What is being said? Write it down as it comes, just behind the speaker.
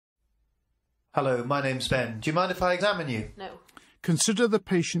Hello, my name's Ben. Do you mind if I examine you? No. Consider the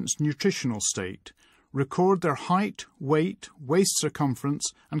patient's nutritional state. Record their height, weight, waist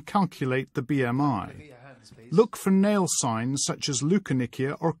circumference and calculate the BMI. Look for nail signs such as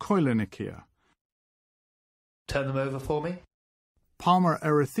leukonychia or koilonychia. Turn them over for me. Palmar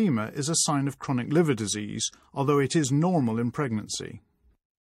erythema is a sign of chronic liver disease, although it is normal in pregnancy.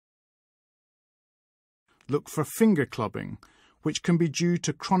 Look for finger clubbing, which can be due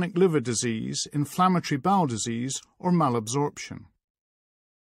to chronic liver disease, inflammatory bowel disease or malabsorption.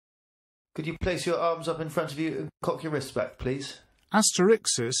 Could you place your arms up in front of you and cock your wrists back, please?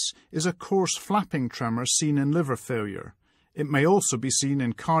 Asterixis is a coarse flapping tremor seen in liver failure. It may also be seen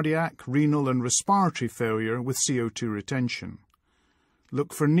in cardiac, renal and respiratory failure with CO2 retention.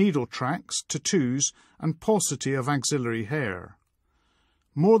 Look for needle tracks, tattoos and paucity of axillary hair.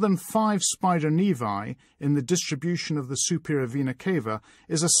 More than 5 spider nevi in the distribution of the superior vena cava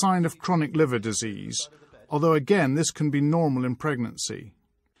is a sign of chronic liver disease, although again this can be normal in pregnancy.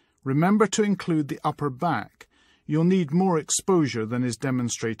 Remember to include the upper back. You'll need more exposure than is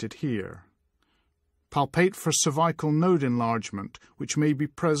demonstrated here. Palpate for cervical node enlargement, which may be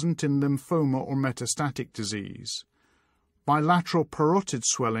present in lymphoma or metastatic disease. Bilateral parotid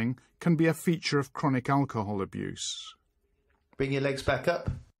swelling can be a feature of chronic alcohol abuse. Bring your legs back up.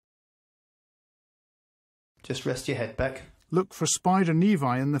 Just rest your head back. Look for spider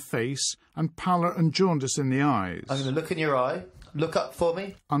nevi in the face and pallor and jaundice in the eyes. I'm going to look in your eye. Look up for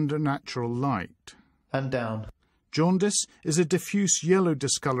me. Under natural light. And down. Jaundice is a diffuse yellow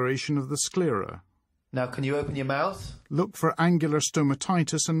discoloration of the sclera. Now can you open your mouth? Look for angular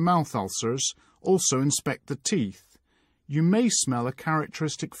stomatitis and mouth ulcers. Also inspect the teeth. You may smell a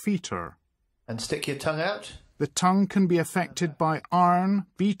characteristic fetor. And stick your tongue out. The tongue can be affected by iron,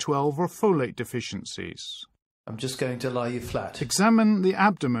 B12 or folate deficiencies. I'm just going to lie you flat. Examine the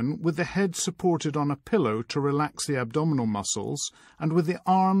abdomen with the head supported on a pillow to relax the abdominal muscles and with the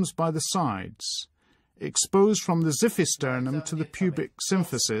arms by the sides. Expose from the xiphisternum to the pubic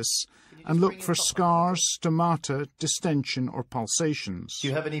symphysis and look for scars, stomata, distension or pulsations. Do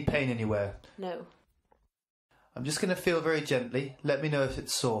you have any pain anywhere? No. I'm just going to feel very gently. Let me know if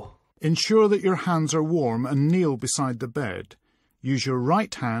it's sore. Ensure that your hands are warm and kneel beside the bed. Use your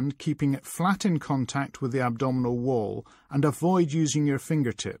right hand, keeping it flat in contact with the abdominal wall, and avoid using your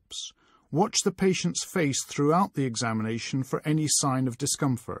fingertips. Watch the patient's face throughout the examination for any sign of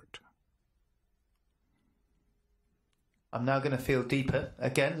discomfort. I'm now going to feel deeper.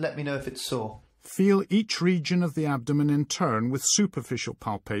 Again, let me know if it's sore. Feel each region of the abdomen in turn with superficial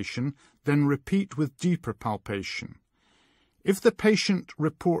palpation, then repeat with deeper palpation. If the patient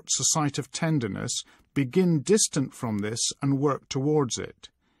reports a site of tenderness, begin distant from this and work towards it.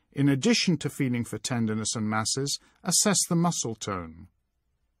 In addition to feeling for tenderness and masses, assess the muscle tone.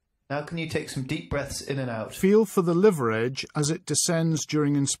 Now can you take some deep breaths in and out? Feel for the liver edge as it descends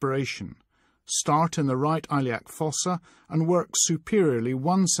during inspiration. Start in the right iliac fossa and work superiorly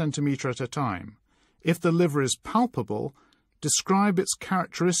 1 centimetre at a time. If the liver is palpable, describe its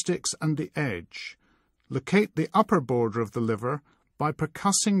characteristics and the edge. Locate the upper border of the liver by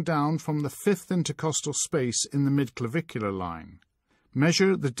percussing down from the 5th intercostal space in the midclavicular line.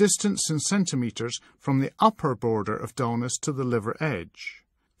 Measure the distance in centimetres from the upper border of dullness to the liver edge.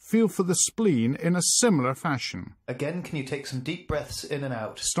 Feel for the spleen in a similar fashion. Again, can you take some deep breaths in and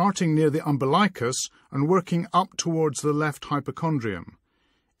out? Starting near the umbilicus and working up towards the left hypochondrium.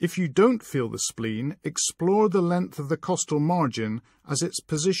 If you don't feel the spleen, explore the length of the costal margin as its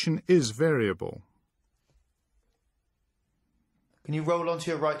position is variable. Can you roll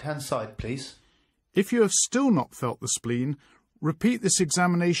onto your right-hand side, please? If you have still not felt the spleen, repeat this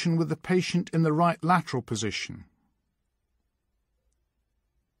examination with the patient in the right lateral position.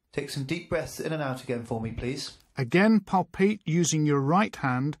 Take some deep breaths in and out again for me, please. Again, palpate using your right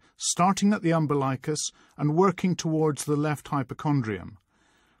hand, starting at the umbilicus and working towards the left hypochondrium.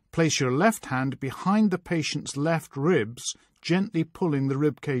 Place your left hand behind the patient's left ribs, gently pulling the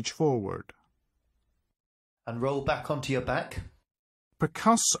rib cage forward. And roll back onto your back.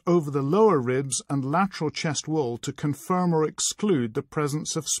 Percuss over the lower ribs and lateral chest wall to confirm or exclude the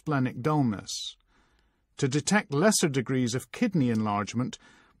presence of splenic dullness. To detect lesser degrees of kidney enlargement,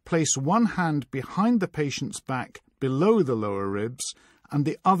 place one hand behind the patient's back below the lower ribs and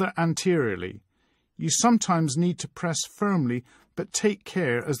the other anteriorly. You sometimes need to press firmly, but take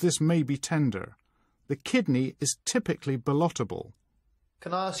care as this may be tender. The kidney is typically ballotable.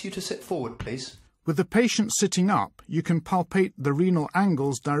 Can I ask you to sit forward, please? With the patient sitting up, you can palpate the renal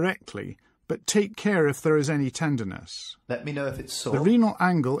angles directly, but take care if there is any tenderness. Let me know if it's sore. The renal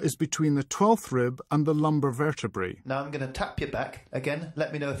angle is between the 12th rib and the lumbar vertebrae. Now I'm going to tap your back. Again,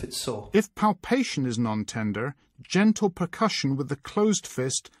 let me know if it's sore. If palpation is non-tender, gentle percussion with the closed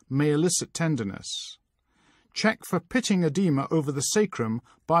fist may elicit tenderness. Check for pitting edema over the sacrum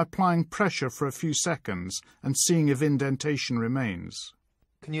by applying pressure for a few seconds and seeing if indentation remains.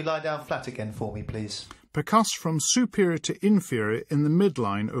 Can you lie down flat again for me, please? Percuss from superior to inferior in the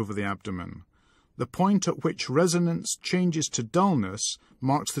midline over the abdomen. The point at which resonance changes to dullness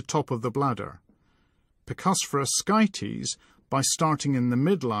marks the top of the bladder. Percuss for ascites by starting in the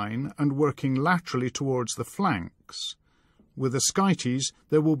midline and working laterally towards the flanks. With ascites,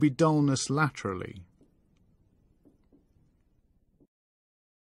 there will be dullness laterally.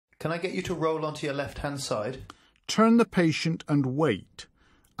 Can I get you to roll onto your left-hand side? Turn the patient and wait.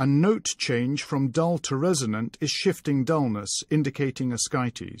 A note change from dull to resonant is shifting dullness, indicating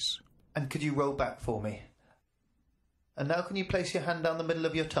ascites. And could you roll back for me? And now can you place your hand down the middle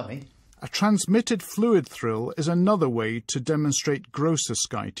of your tummy? A transmitted fluid thrill is another way to demonstrate gross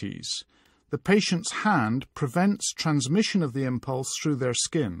ascites. The patient's hand prevents transmission of the impulse through their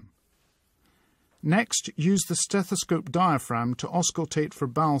skin. Next, use the stethoscope diaphragm to auscultate for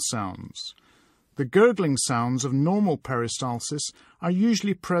bowel sounds. The gurgling sounds of normal peristalsis are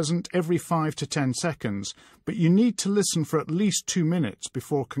usually present every 5 to 10 seconds, but you need to listen for at least 2 minutes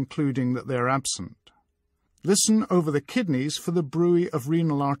before concluding that they are absent. Listen over the kidneys for the bruit of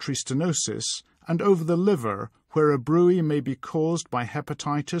renal artery stenosis and over the liver, where a bruit may be caused by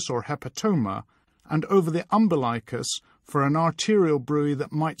hepatitis or hepatoma, and over the umbilicus for an arterial bruit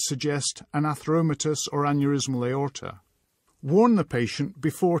that might suggest an atheromatous or aneurysmal aorta. Warn the patient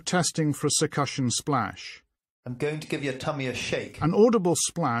before testing for succussion splash. I'm going to give your tummy a shake. An audible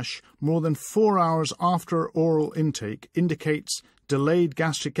splash more than 4 hours after oral intake indicates delayed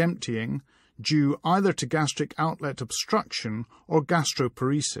gastric emptying due either to gastric outlet obstruction or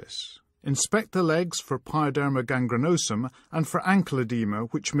gastroparesis. Inspect the legs for pyoderma gangrenosum and for ankle edema,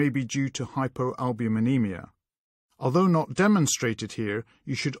 which may be due to hypoalbuminemia. Although not demonstrated here,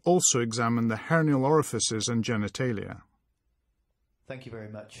 you should also examine the hernial orifices and genitalia. Thank you very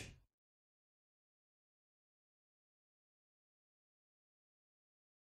much.